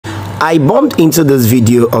I bumped into this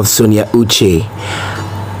video of Sonia UCHE,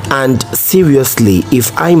 and seriously,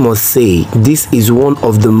 if I must say, this is one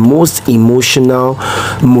of the most emotional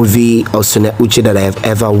movie of Sonia UCHE that I have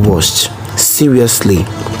ever watched. Seriously,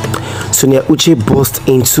 Sonia UCHE burst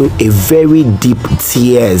into a very deep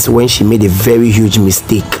tears when she made a very huge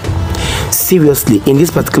mistake. Seriously, in this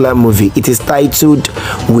particular movie, it is titled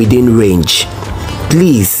Within Range.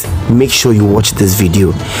 Please make sure you watch this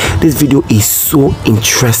video. This video is so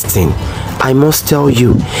interesting. I must tell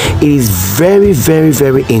you, it is very, very,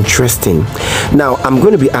 very interesting. Now, I'm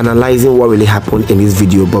going to be analyzing what really happened in this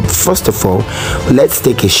video, but first of all, let's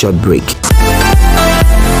take a short break.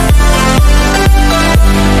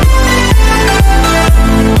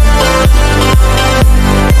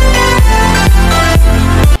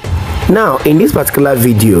 Now, in this particular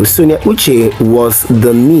video, Sonia UCHE was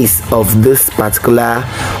the niece of this particular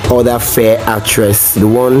other fair actress, the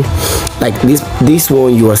one like this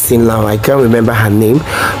one you are seeing now. I can't remember her name,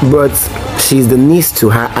 but she's the niece to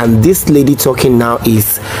her, and this lady talking now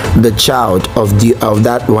is the child of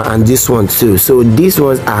that one and this one too. So these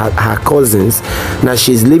ones are her cousins. Now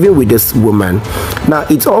she's living with this woman. Now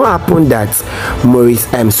it all happened that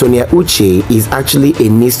MAURICE Sonia UCHE is actually a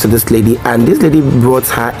niece to this lady, and this lady brought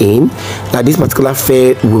her in. That this particular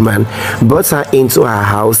fair woman brought her into her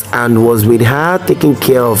house and was with her, taking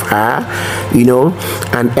care of her, you know,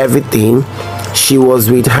 and everything. She was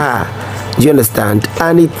with her. Do you understand?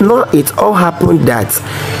 And it all happened that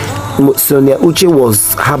Sonia UCHE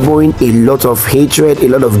was harboring a lot of hatred, a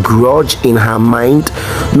lot of grudge in her mind,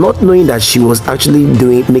 not knowing that she was actually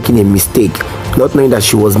making a mistake, not knowing that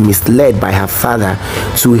she was misled by her father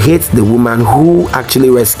to hate the woman who actually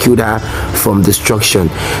rescued her from destruction.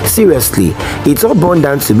 Seriously, it's all bound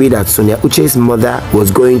down to be that Sonia UCHE's mother was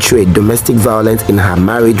going through a domestic violence in her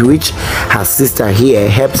marriage, which her sister here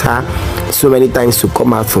helped her so many times to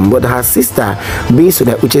come out from. But her sister, being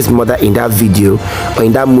Sonia UCHE's mother in that video or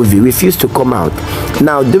in that movie, refused to come out.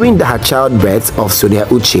 Now, during her childbirth of Sonia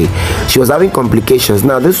UCHE, she was having complications.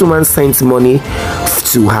 Now, this woman sent money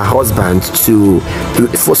to her husband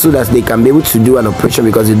so that they can be able to do an operation,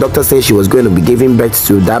 because the doctor said she was going to be giving birth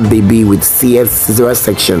to that baby with CF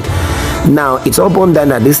section. Now, it's all born down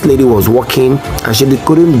that this lady was working and she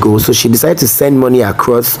couldn't go, so she decided to send money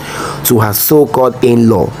across to her so-called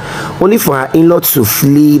in-law, only for her in-law to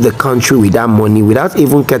flee the country with that money without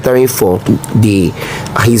even catering for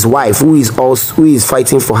his wife, who is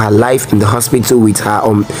fighting for her life in the hospital with her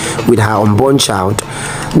unborn child.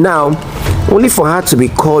 Now, only for her to be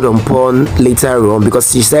called upon later on,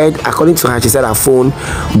 because she said, according to her, she said her phone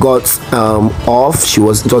got off. It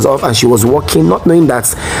was off, and she was working, not knowing that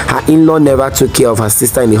her in-law never took care of her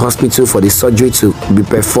sister in the hospital for the surgery to be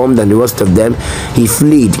performed and the rest of them. He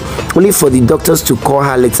fled, only for the doctors to call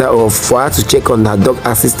her later, or for her to check on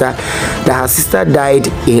her sister, that her sister died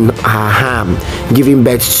in her arm, giving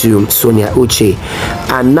birth to Sonia UCHE.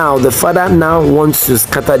 And now the father now wants to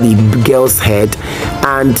scatter the girl's head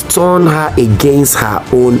and turn her against her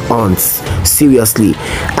own aunts. Seriously.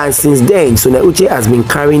 And since then, Sonia UCHE has been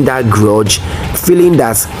carrying that grudge, feeling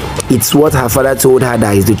that it's what her father told her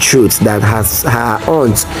that is the truth, that her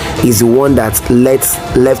aunt is the one that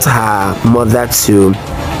left her mother to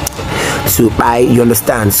buy, you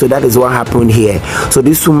understand? So that is what happened here. So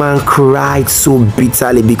this woman cried so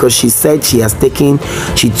bitterly because she said she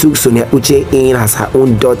took Sonia UCHE in as her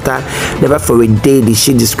own daughter. Never for a day did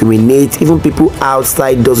she discriminate. Even people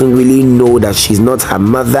outside doesn't really know that she's not her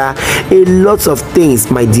mother. A lot of things,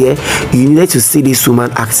 my dear. You needed to see this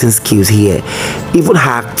woman acting skills here. Even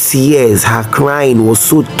her tears, her crying was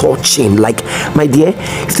so touching. Like, my dear,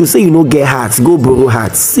 if you say you don't get heart, go borrow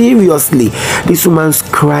heart. Seriously, this woman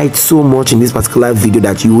cried so much in this particular video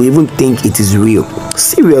that you will even think it is real.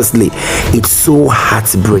 Seriously, it's so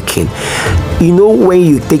heartbreaking. You know, when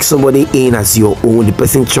you take somebody in as your own, the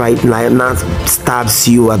person stabs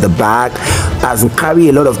you at the back, as carry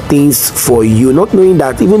a lot of things for you, not knowing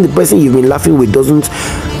that even the person you've been laughing with doesn't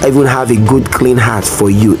even have a good clean heart for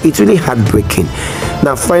you. It's really heartbreaking.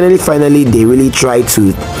 Now finally they really tried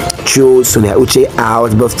to throw Sonia UCHE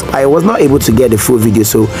out, but I was not able to get the full video,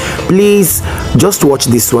 so please just watch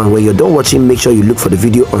this one. When you're done watching, make sure you look for the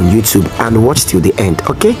video on YouTube and watch till the end.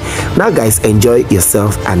 Okay, now guys, enjoy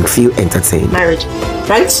yourself and feel entertained. Marriage,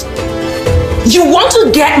 right? You want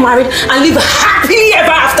to get married and live happily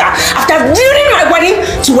ever after ruining my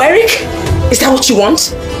wedding to Eric? Is that what you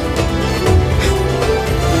want?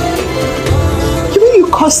 You mean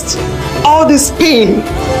you caused all this pain?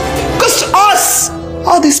 Caused us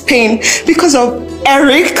all this pain because of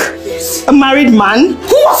Eric, a married man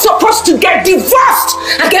who was supposed to get divorced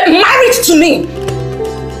and get married to me?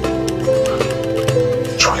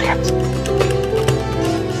 Juliet.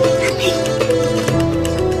 You mean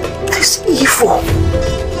this evil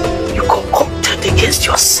you concocted against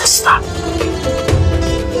your sister?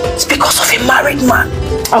 It's because of a married man.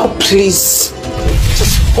 Oh, please.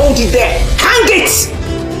 Just hold it there. Hang it!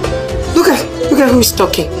 Look at who is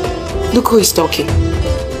talking. Look who is talking.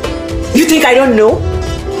 You think I don't know?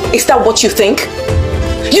 Is that what you think?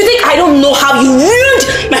 You think I don't know how you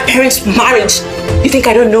ruined my parents' marriage? You think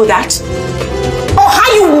I don't know that? Or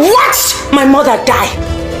how you watched my mother die?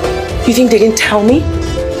 You think they didn't tell me?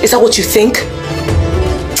 Is that what you think?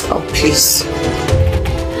 Oh, please.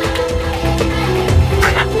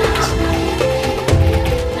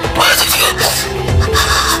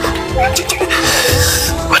 Where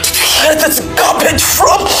did you hear this garbage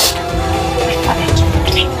from? My father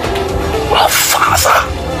told me. Well, father.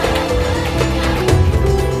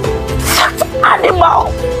 That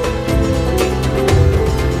animal.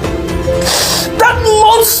 That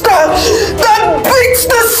monster that beats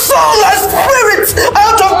the soul and spirit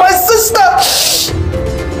out of my sister.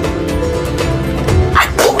 I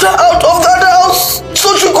pulled her out of that house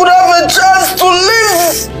so she could have a chance to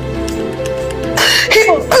live. He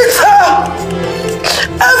beat her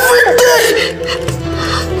every day.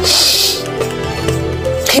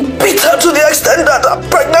 He beat her to the extent that her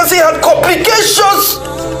pregnancy had complications.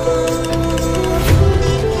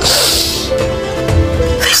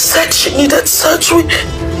 They said she needed surgery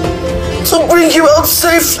to bring you out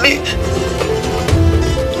safely.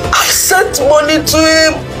 I sent money to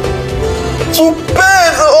him to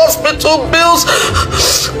pay the hospital bills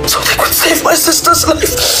so they could save my sister's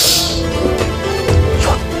life.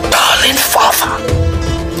 Your darling father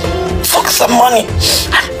took the money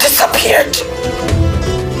and disappeared.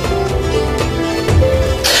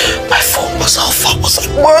 My phone was off. I was at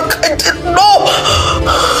work. I didn't know.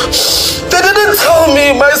 They didn't tell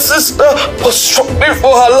me my sister was struggling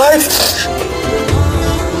for her life.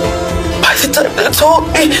 By the time they told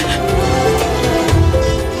me,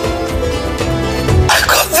 I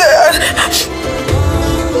got there and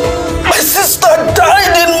my sister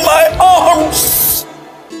died in my arms.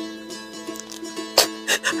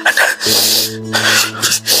 And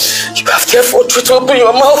you have the effrontery to open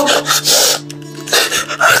your mouth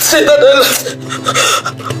and say that I left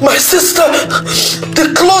my sister,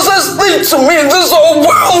 the closest thing to me in this whole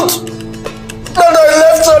world, that I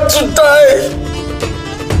left her to die.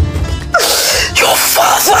 Your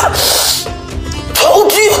father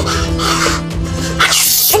told you, and you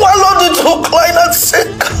swallowed it hook, line and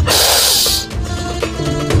sinker.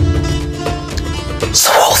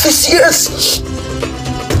 So all these years,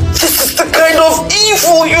 this is the kind of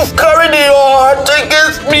evil you've carried in your heart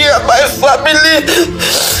against me and my family.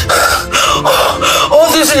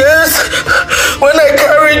 All these years, when I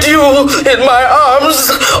carried you in my arms,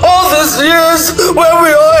 all these years, when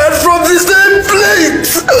we all ate from the same plate,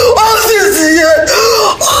 all these years.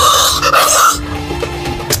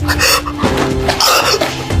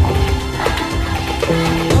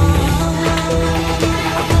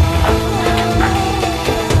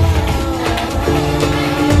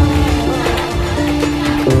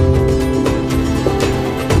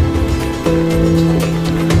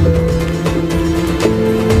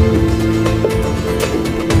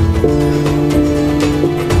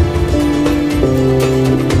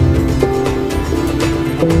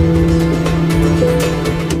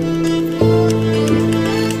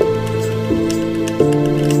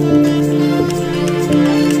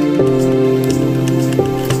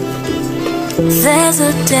 There's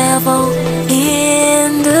a devil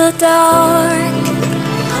in the dark,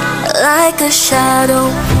 like a shadow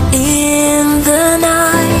in the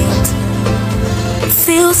night.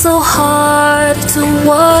 Feels so hard to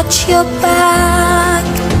watch your back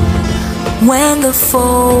when the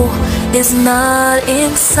foe is not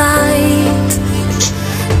in sight.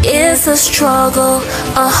 It's a struggle,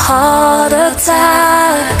 a heart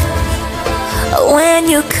attack, when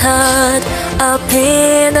you cut up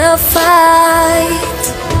in a fight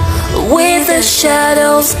with the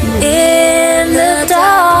shadows in the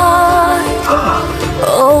dark.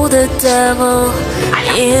 Oh, the devil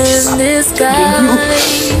in disguise.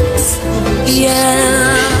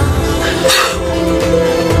 Yeah.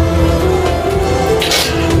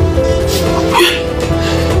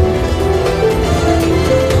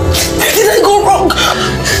 Where did I go wrong?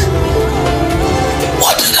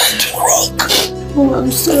 What did I do wrong? Oh,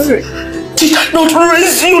 I'm sorry. Did I not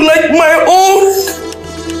raise you like my own?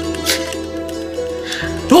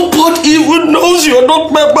 Nobody even knows you're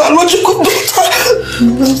not my biological daughter.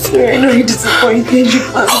 I'm sorry, I know you disappointed you.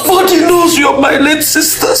 Nobody knows you're my late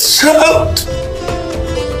sister's child.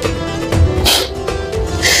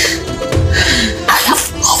 I have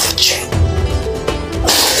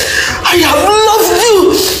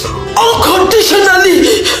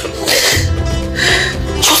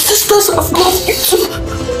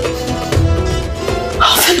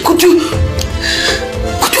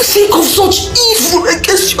such evil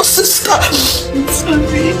against your sister. I'm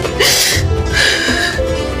sorry.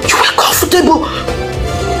 You were comfortable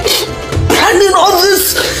planning all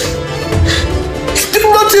this. You did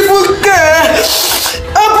not even care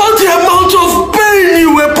about the amount of pain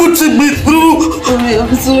you were putting me through. Mommy,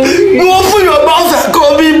 I'm sorry. You open your mouth and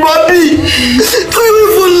call me mommy. Do you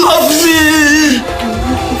even love me?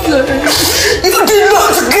 I'm sorry. You did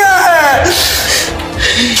not care.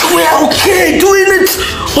 You were okay doing it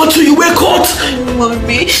until you were caught.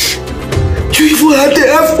 Mommy. You even had the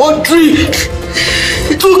effrontery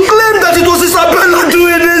to claim that it was Isabella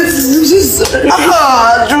doing it. I'm so sorry.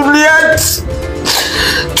 Ah, Juliet.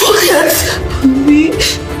 Mommy.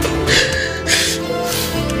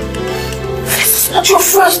 This is not your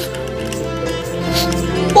first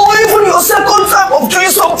or even your second time of doing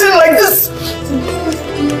something like this.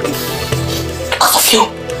 Because of you.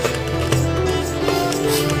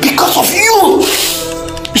 Because of you,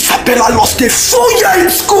 Isabella lost a full year in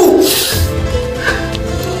school.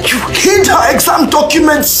 You hid her exam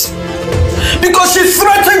documents because she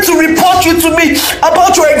threatened to report you to me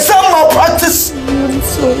about your exam malpractice. I'm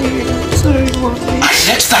sorry, Mommy. I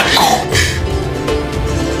let that go.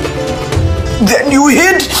 Then you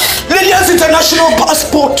hid Lillian's international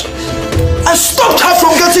passport and stopped her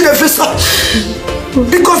from getting a visa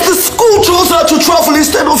because the school chose her to travel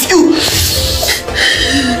instead of you.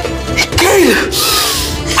 Again,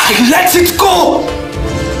 I let it go.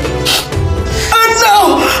 And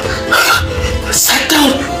now, I sat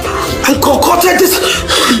down and concocted this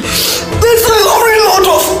glory load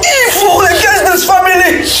of evil against this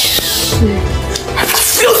family. I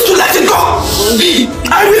refuse to let it go.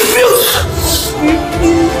 I refuse.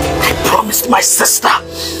 I promised my sister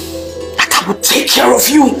that I would take care of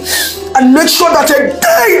you and make sure that a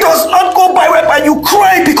day does not go by whereby you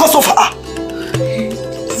cry because of her.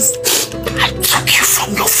 I took you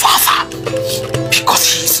from your father because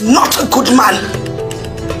he is not a good man.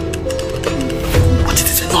 But it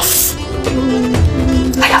is enough.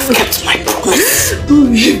 I have kept my promise.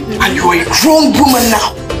 And you are a grown woman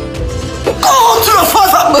now. Go home to your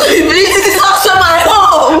father. This is also my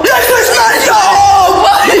home. This is not your home.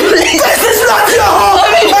 This is not your home.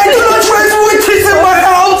 I do not raise witches in my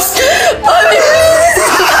house.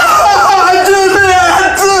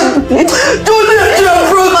 Juliet, you are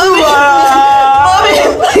broken.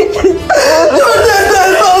 Juliet, I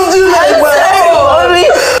love you like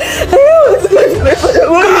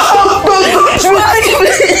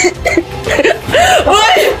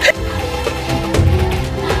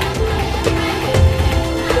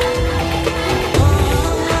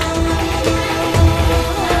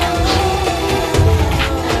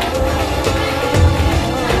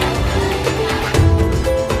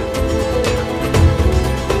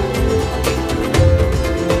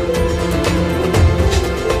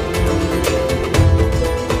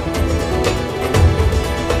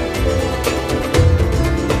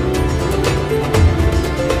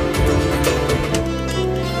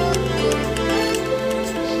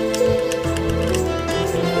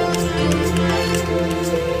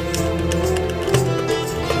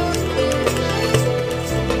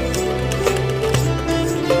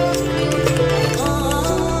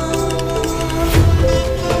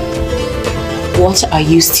What are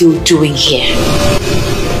you still doing here?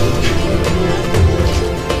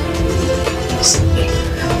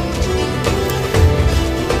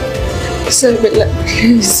 Isabella,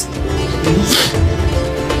 please.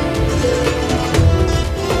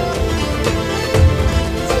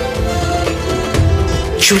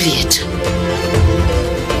 Juliet,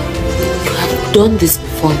 you have done this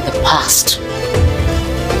before in the past.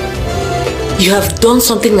 You have done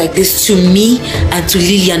something like this to me and to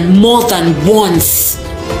Lillian more than once,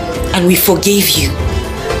 and we forgave you.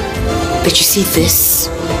 But you see this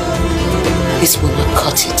will not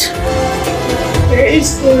cut it. Very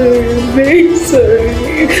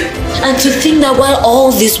sorry. And to think that while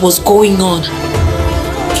all this was going on,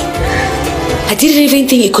 I didn't even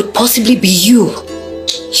think it could possibly be you.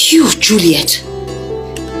 You, Juliet.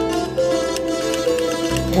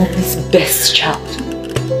 Mommy's best child.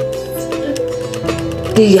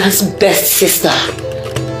 Lillian's best sister.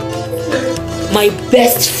 My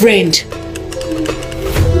best friend.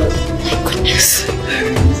 My goodness.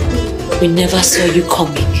 We never saw you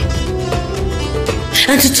coming.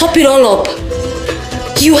 And to top it all up,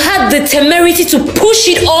 you had the temerity to push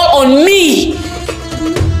it all on me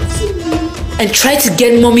and try to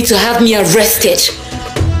get Mommy to have me arrested.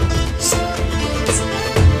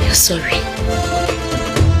 You're sorry.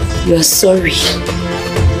 You're sorry.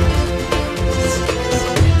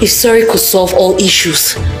 If sorry could solve all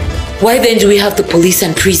issues, why then do we have the police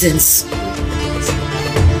and prisons?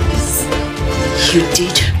 You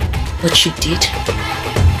did what you did,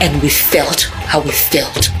 and we felt how we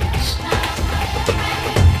felt.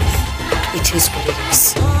 It is what it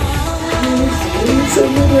is. I'm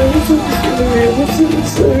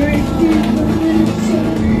sorry.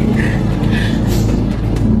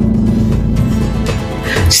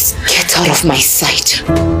 Just get out of my sight.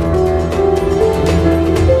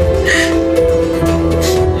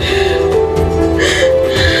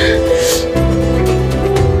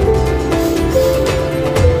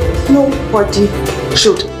 Nobody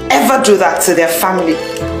should ever do that to their family.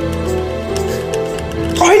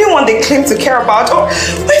 Or anyone they claim to care about, or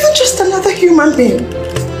even just another human being.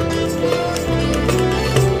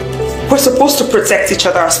 We're supposed to protect each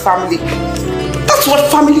other as family. That's what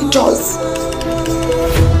family does.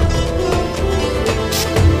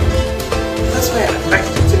 That's why I like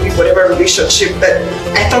to leave whatever relationship that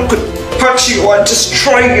I thought could hurt you or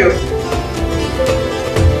destroy you.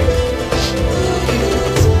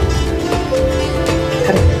 I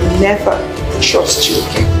can never trust you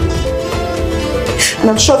again. And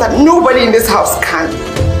I'm sure that nobody in this house can.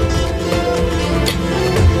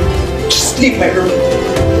 Just leave my room.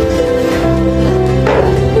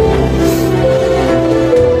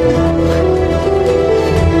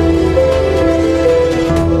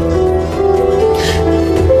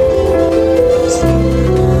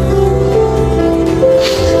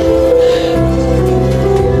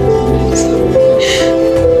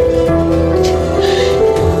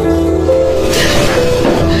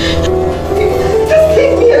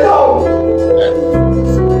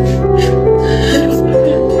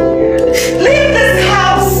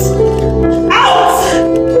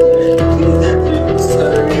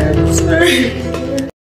 Sorry.